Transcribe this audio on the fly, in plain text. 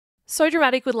So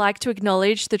Dramatic would like to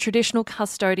acknowledge the traditional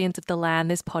custodians of the land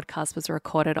this podcast was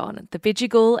recorded on, the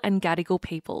Bidjigal and Gadigal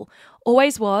people.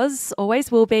 Always was,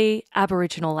 always will be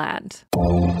Aboriginal land.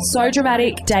 So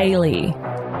Dramatic Daily.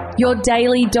 Your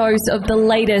daily dose of the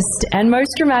latest and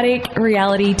most dramatic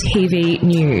reality TV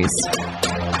news.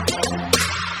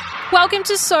 Welcome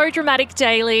to So Dramatic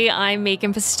Daily. I'm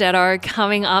Megan Pistetto.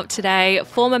 Coming up today,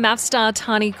 former MAFS star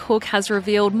Tani Cook has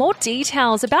revealed more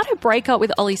details about her breakup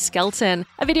with Ollie Skelton.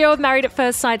 A video of Married at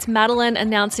First Sight's Madeleine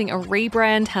announcing a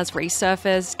rebrand has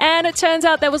resurfaced. And it turns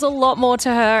out there was a lot more to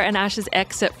her and Ash's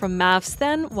exit from MAFS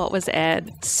than what was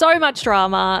aired. So much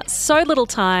drama, so little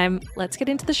time. Let's get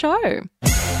into the show.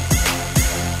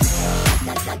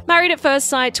 Married at First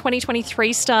Sight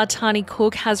 2023 star Tani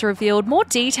Cook has revealed more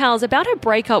details about her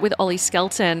breakup with Ollie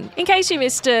Skelton. In case you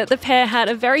missed it, the pair had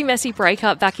a very messy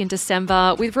breakup back in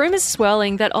December, with rumours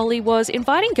swirling that Ollie was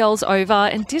inviting girls over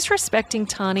and disrespecting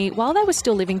Tani while they were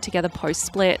still living together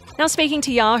post-split. Now, speaking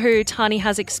to Yahoo, Tani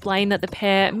has explained that the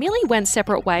pair merely went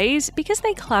separate ways because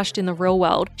they clashed in the real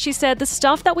world. She said, "The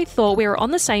stuff that we thought we were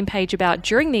on the same page about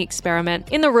during the experiment,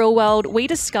 in the real world, we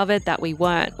discovered that we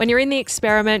weren't. When you're in the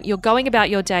experiment, you're going about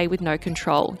your day with no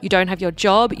control. You don't have your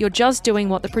job, you're just doing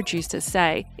what the producers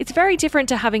say. It's very different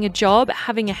to having a job,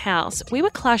 having a house. We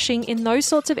were clashing in those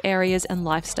sorts of areas and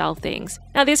lifestyle things."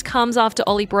 Now, this comes after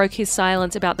Ollie broke his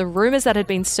silence about the rumours that had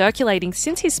been circulating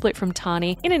since his split from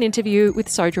Tani in an interview with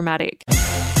So Dramatic.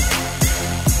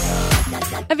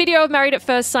 A video of Married at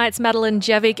First Sight's Madeleine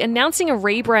announcing a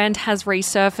rebrand has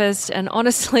resurfaced, and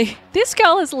honestly, this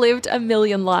girl has lived a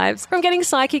million lives. From getting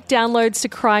psychic downloads to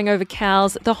crying over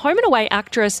cows, the home and away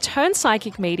actress turned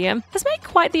psychic medium has made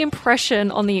quite the impression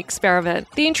on the experiment.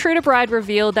 The intruder bride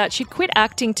revealed that she'd quit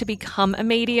acting to become a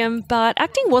medium, but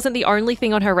acting wasn't the only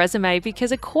thing on her resume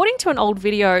because according to an old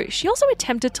video, she also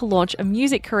attempted to launch a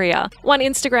music career. One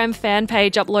Instagram fan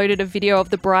page uploaded a video of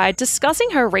the bride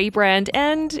discussing her rebrand,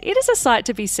 and it is a sight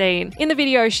to be seen. In the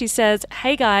video, she says,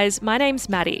 "Hey guys, my name's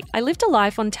Maddie. I lived a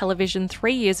life on television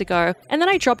 3 years ago, and then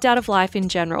I dropped out of life in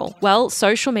general. Well,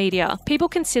 social media. People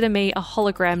consider me a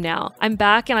hologram now. I'm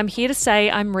back and I'm here to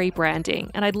say I'm rebranding,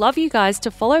 and I'd love you guys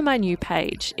to follow my new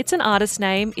page. It's an artist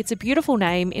name. It's a beautiful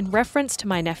name in reference to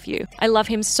my nephew. I love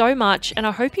him so much, and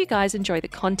I hope you guys enjoy the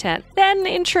content." Then,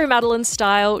 in true Madeleine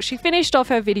style, she finished off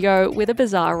her video with a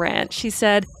bizarre rant. She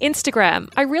said, "Instagram,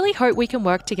 I really hope we can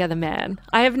work together, man.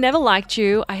 I have never liked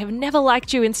you. I have never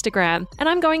liked you, Instagram, and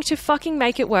I'm going to fucking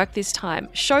make it work this time.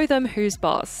 Show them who's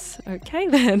boss." Okay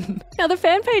then. Now, the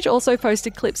fan page also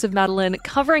posted clips of Madeleine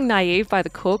covering Naive by the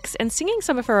Cooks and singing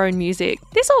some of her own music.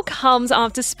 This all comes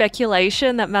after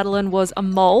speculation that Madeleine was a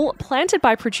mole planted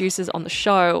by producers on the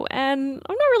show, and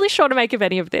I'm not really sure to make of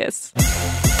any of this.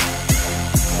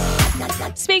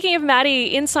 Speaking of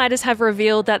Maddie, insiders have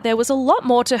revealed that there was a lot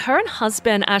more to her and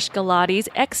husband Ash Galadi's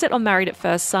exit on Married at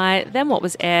First Sight than what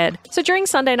was aired. So during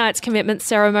Sunday night's commitment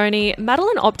ceremony,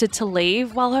 Madeleine opted to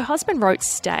leave while her husband wrote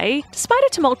stay, despite a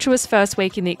tumultuous first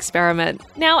week in the experiment.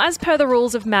 Now, as per the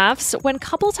rules of MAFS, when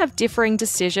couples have differing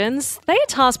decisions, they are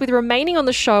tasked with remaining on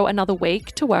the show another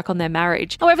week to work on their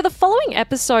marriage. However, the following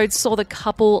episode saw the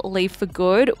couple leave for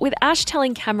good, with Ash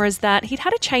telling cameras that he'd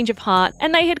had a change of heart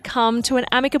and they had come to an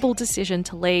amicable decision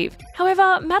to leave.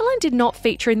 However, Madeleine did not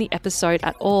feature in the episode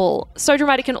at all. So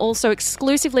Dramatic can also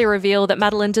exclusively reveal that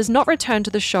Madeleine does not return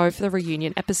to the show for the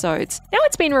reunion episodes. Now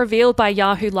it's been revealed by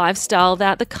Yahoo Lifestyle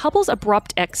that the couple's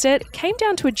abrupt exit came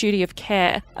down to a duty of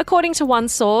care. According to one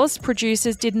source,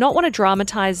 producers did not want to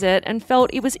dramatise it and felt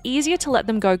it was easier to let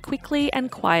them go quickly and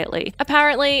quietly.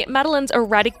 Apparently, Madeleine's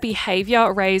erratic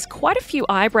behaviour raised quite a few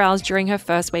eyebrows during her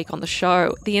first week on the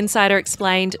show. The insider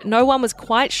explained no one was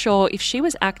quite sure if she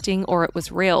was acting or it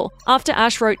was real. After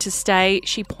Ash wrote to stay,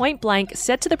 she point blank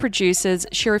said to the producers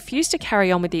she refused to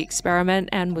carry on with the experiment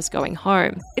and was going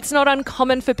home. It's not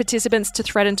uncommon for participants to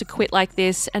threaten to quit like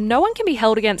this, and no one can be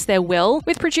held against their will,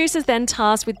 with producers then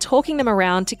tasked with talking them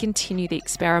around to continue the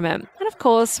experiment. And of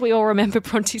course, we all remember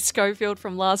Bronte Schofield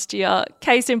from last year,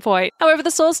 case in point. However,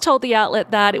 the source told the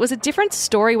outlet that it was a different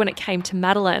story when it came to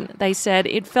Madeleine. They said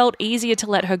it felt easier to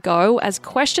let her go as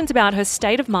questions about her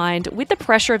state of mind with the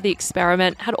pressure of the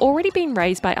experiment had already been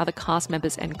raised by other cast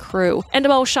members and crew. And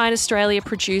while Shine Australia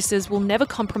producers will never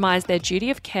compromise their duty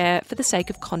of care for the sake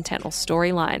of content or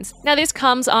storylines. Now, this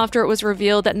comes after it was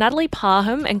revealed that Natalie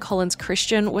Parham and Collins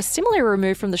Christian were similarly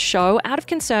removed from the show out of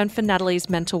concern for Natalie's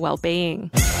mental well-being.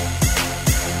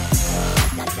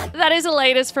 That is the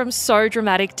latest from So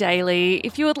Dramatic Daily.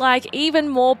 If you would like even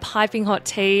more piping hot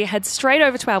tea, head straight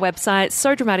over to our website,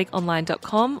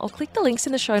 sodramaticonline.com, or click the links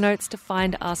in the show notes to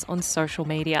find us on social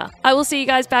media. I will see you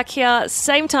guys back here,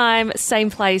 same time,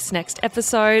 same place next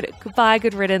episode. Goodbye,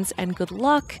 good riddance, and good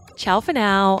luck. Ciao for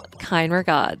now. Kind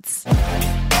regards.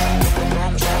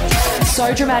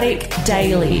 So Dramatic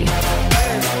Daily.